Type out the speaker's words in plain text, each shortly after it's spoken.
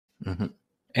Hmm.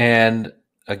 And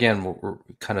again, we're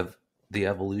kind of the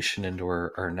evolution into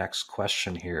our next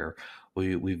question here.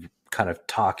 We've kind of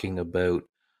talking about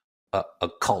a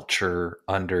culture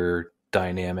under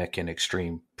dynamic and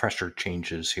extreme pressure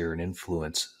changes here and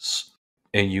influences.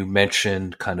 And you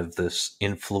mentioned kind of this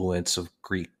influence of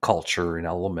Greek culture and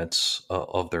elements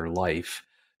of their life.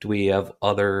 Do we have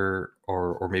other,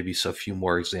 or maybe a few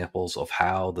more examples of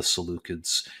how the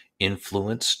Seleucids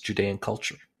influenced Judean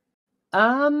culture?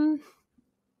 Um,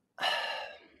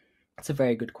 that's a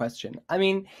very good question. I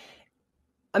mean,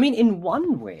 in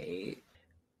one way,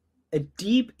 a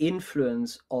deep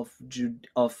influence of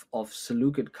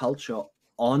Seleucid culture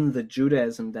on the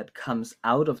Judaism that comes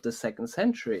out of the second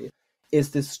century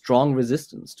is this strong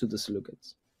resistance to the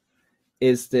Seleucids.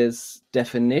 Is this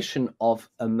definition of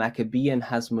a Maccabean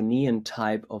Hasmonean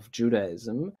type of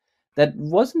Judaism that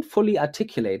wasn't fully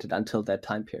articulated until that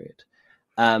time period.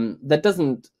 That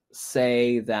doesn't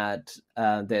say that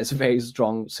there's very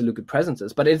strong Seleucid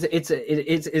presences, but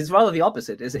it's rather the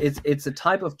opposite. It's a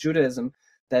type of Judaism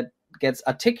that gets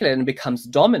articulated and becomes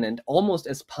dominant almost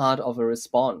as part of a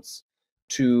response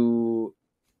to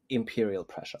imperial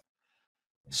pressure.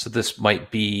 So this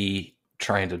might be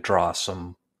trying to draw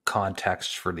some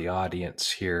context for the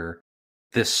audience here.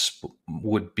 This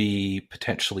would be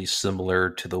potentially similar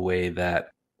to the way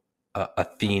that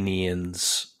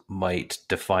Athenians might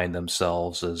define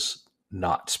themselves as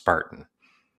not Spartan.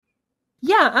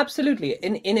 Yeah, absolutely.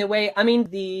 In a way, I mean,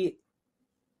 the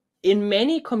in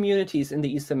many communities in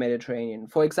the Eastern Mediterranean,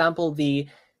 for example, the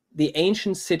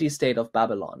ancient city-state of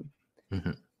Babylon,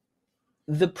 Hmm.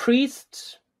 the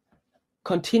priests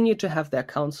continue to have their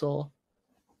council,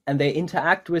 and they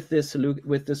interact with the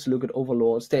Seleucid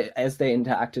overlords as they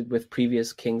interacted with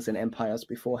previous kings and empires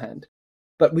beforehand.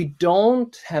 But we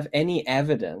don't have any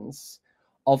evidence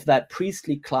of that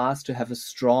priestly class to have a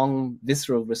strong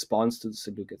visceral response to the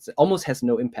Seleucids. It almost has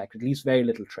no impact. It leaves very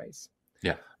little trace.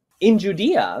 Yeah. In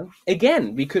Judea,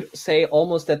 again, we could say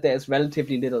almost that there's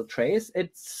relatively little trace.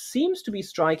 It seems to be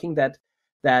striking that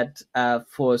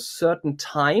for a certain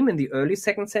time in the early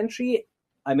second century,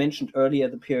 I mentioned earlier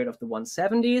the period of the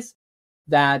 170s,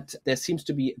 that there seems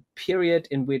to be a period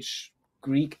in which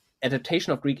Greek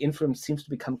adaptation of Greek influence seems to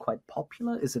become quite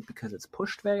popular. Is it because it's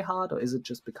pushed very hard, or is it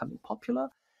just becoming popular?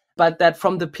 But that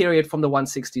from the period from the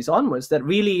 160s onwards, that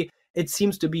really it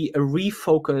seems to be a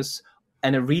refocus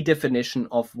and a redefinition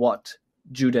of what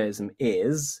Judaism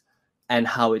is and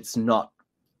how it's not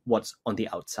what's on the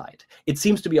outside. It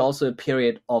seems to be also a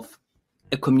period of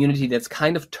a community that's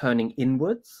kind of turning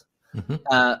inwards Hmm.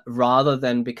 rather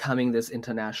than becoming this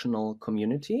international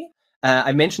community.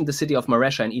 I mentioned the city of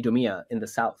Maresha in Idumea in the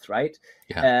south, right?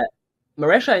 Yeah. Uh,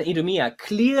 Maresha in Idumea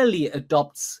clearly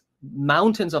adopts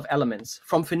mountains of elements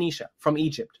from Phoenicia, from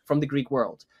Egypt, from the Greek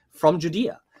world, from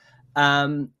Judea.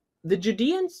 Um, the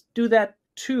Judeans do that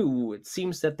too. It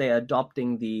seems that they're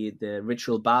adopting the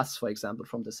ritual baths, for example,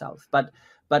 from the south. But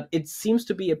it seems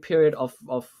to be a period of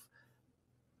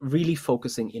really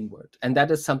focusing inward, and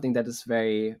that is something that is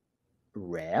very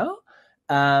rare.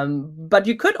 But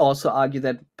you could also argue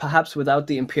that perhaps without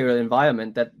the imperial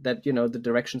environment, that the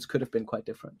directions could have been quite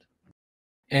different.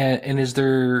 And is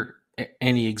there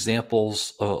any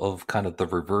examples of kind of the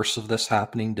reverse of this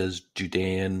happening? Does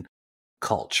Judean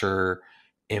culture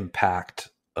impact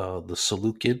the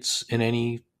Seleucids in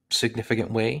any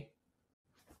significant way?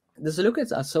 The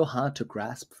Seleucids are so hard to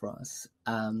grasp for us.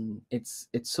 It's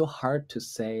so hard to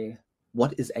say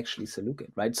what is actually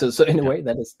Seleucid, right? So in a Yeah. way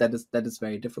that is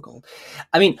very difficult.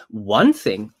 I mean, one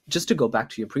thing, just to go back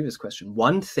to your previous question,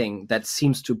 one thing that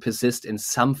seems to persist in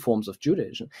some forms of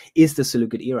Judaism is the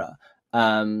Seleucid era.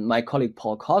 My colleague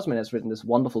Paul Kosman has written this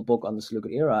wonderful book on the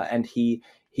Seleucid era, and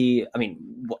I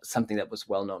mean, something that was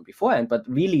well known beforehand, but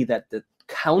really that the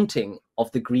counting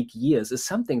of the Greek years is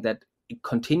something that it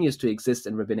continues to exist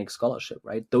in rabbinic scholarship,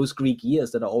 right? Those Greek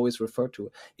years that are always referred to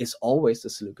is always the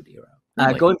Seleucid era.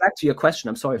 Really? Going back to your question,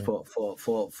 I'm sorry Yeah.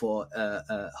 for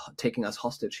taking us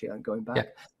hostage here and going Yeah.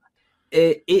 back.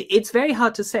 It's very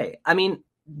hard to say. I mean,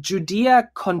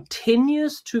 Judea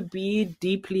continues to be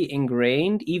deeply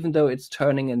ingrained, even though it's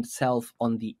turning itself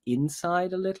on the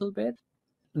inside a little bit.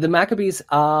 The Maccabees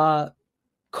are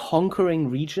conquering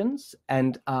regions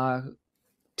and are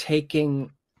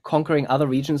conquering other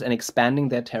regions and expanding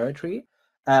their territory.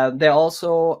 They're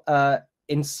also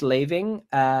enslaving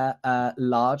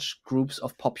large groups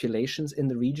of populations in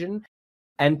the region,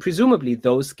 and presumably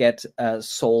those get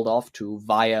sold off to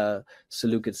via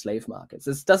Seleucid slave markets.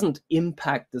 This doesn't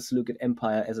impact the Seleucid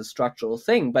Empire as a structural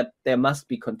thing, but there must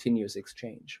be continuous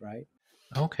exchange, right?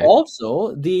 Okay.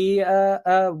 Also, the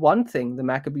one thing the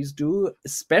Maccabees do,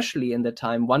 especially in the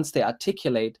time once they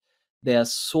articulate their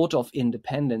sort of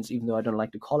independence, even though I don't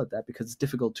like to call it that because it's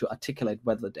difficult to articulate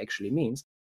what it actually means.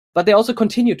 But they also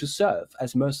continue to serve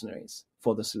as mercenaries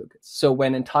for the Seleucids. So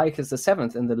when Antiochus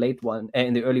VII in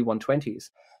the early 120s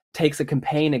takes a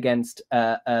campaign against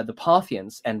the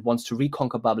Parthians and wants to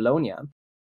reconquer Babylonia,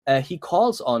 he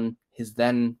calls on his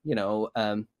then,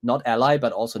 not ally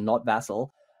but also not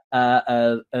vassal,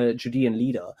 a Judean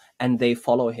leader, and they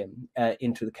follow him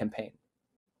into the campaign.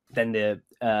 Then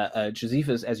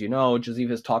Josephus, as you know,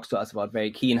 Josephus talks to us about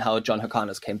very keen how John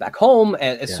Hyrcanus came back home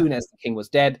as soon as the king was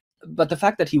dead. But the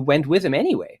fact that he went with him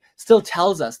anyway still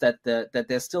tells us that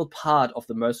they're still part of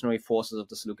the mercenary forces of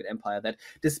the Seleucid Empire, that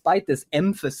despite this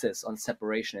emphasis on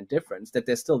separation and difference, that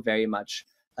they're still very much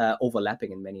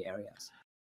overlapping in many areas.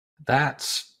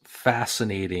 That's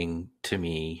fascinating to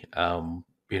me.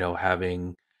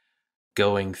 Having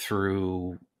going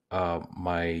through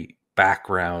my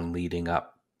background leading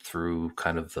up through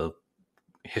kind of the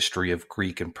history of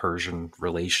Greek and Persian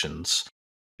relations,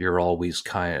 you're always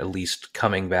kind of at least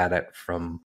coming at it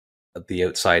from the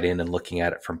outside in and looking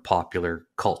at it from popular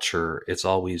culture. It's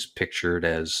always pictured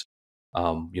as,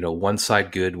 one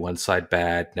side good, one side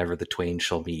bad, never the twain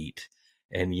shall meet.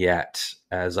 And yet,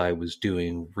 as I was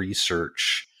doing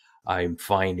research, I'm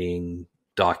finding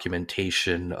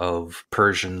documentation of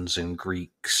Persians and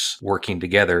Greeks working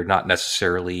together, not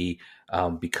necessarily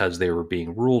because they were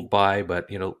being ruled by, but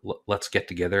let's get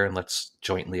together and let's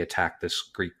jointly attack this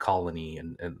Greek colony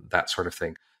and that sort of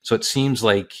thing. So it seems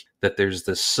like that there's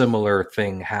this similar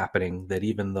thing happening, that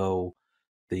even though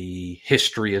the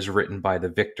history is written by the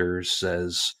victors,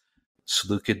 says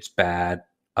Seleucids bad,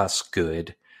 us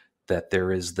good, that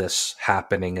there is this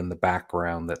happening in the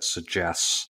background that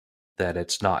suggests that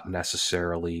it's not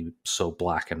necessarily so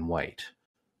black and white.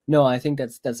 No, I think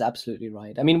that's absolutely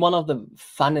right. I mean, one of the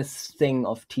funnest thing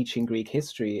of teaching Greek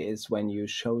history is when you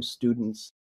show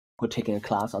students who are taking a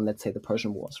class on, let's say, the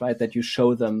Persian Wars, right? That you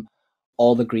show them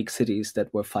all the Greek cities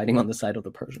that were fighting on the side of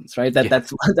the Persians, right?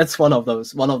 That's one of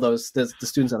those. The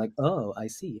students are like, oh, I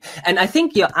see. And I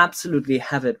think you absolutely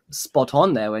have it spot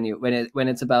on there when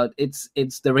it's about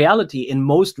it's the reality in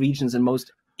most regions, in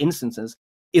most instances,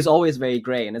 is always very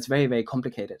gray and it's very, very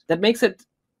complicated. That makes it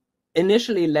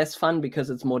initially less fun because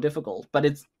it's more difficult, but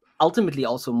it's ultimately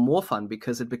also more fun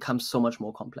because it becomes so much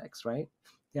more complex, right?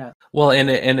 Yeah. Well, and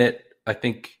it I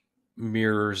think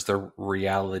mirrors the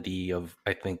reality of,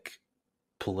 I think,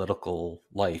 political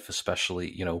life,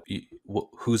 especially,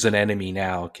 who's an enemy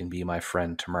now can be my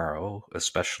friend tomorrow,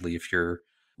 especially if you're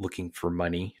looking for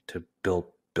money to build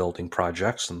building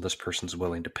projects and this person's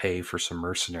willing to pay for some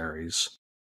mercenaries.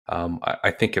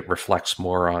 I think it reflects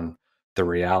more on the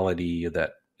reality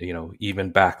that,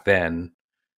 even back then,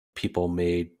 people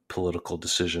made political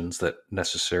decisions that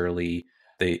necessarily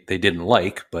they didn't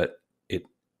like, but it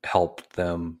helped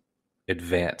them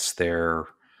advance their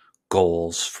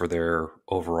goals for their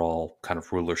overall kind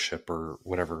of rulership or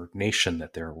whatever nation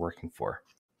that they're working for.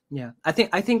 Yeah, I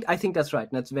think that's right.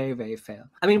 And that's very, very fair.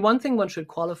 I mean, one thing one should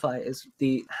qualify is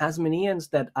the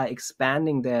Hasmoneans that are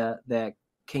expanding their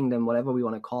kingdom, whatever we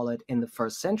want to call it, in the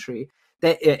first century.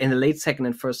 In the late second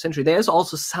and first century, there's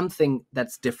also something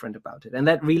that's different about it, and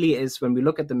that really is when we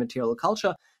look at the material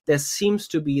culture, there seems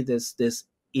to be this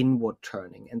inward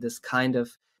turning and this kind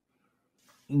of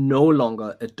no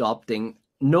longer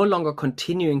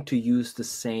continuing to use the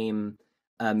same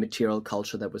material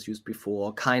culture that was used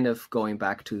before, kind of going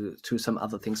back to some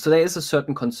other things. So there is a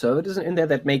certain conservatism in there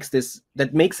that makes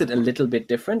it a little bit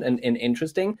different and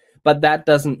interesting, but that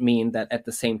doesn't mean that at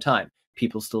the same time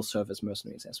people still serve as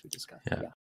mercenaries, as we discussed. Yeah.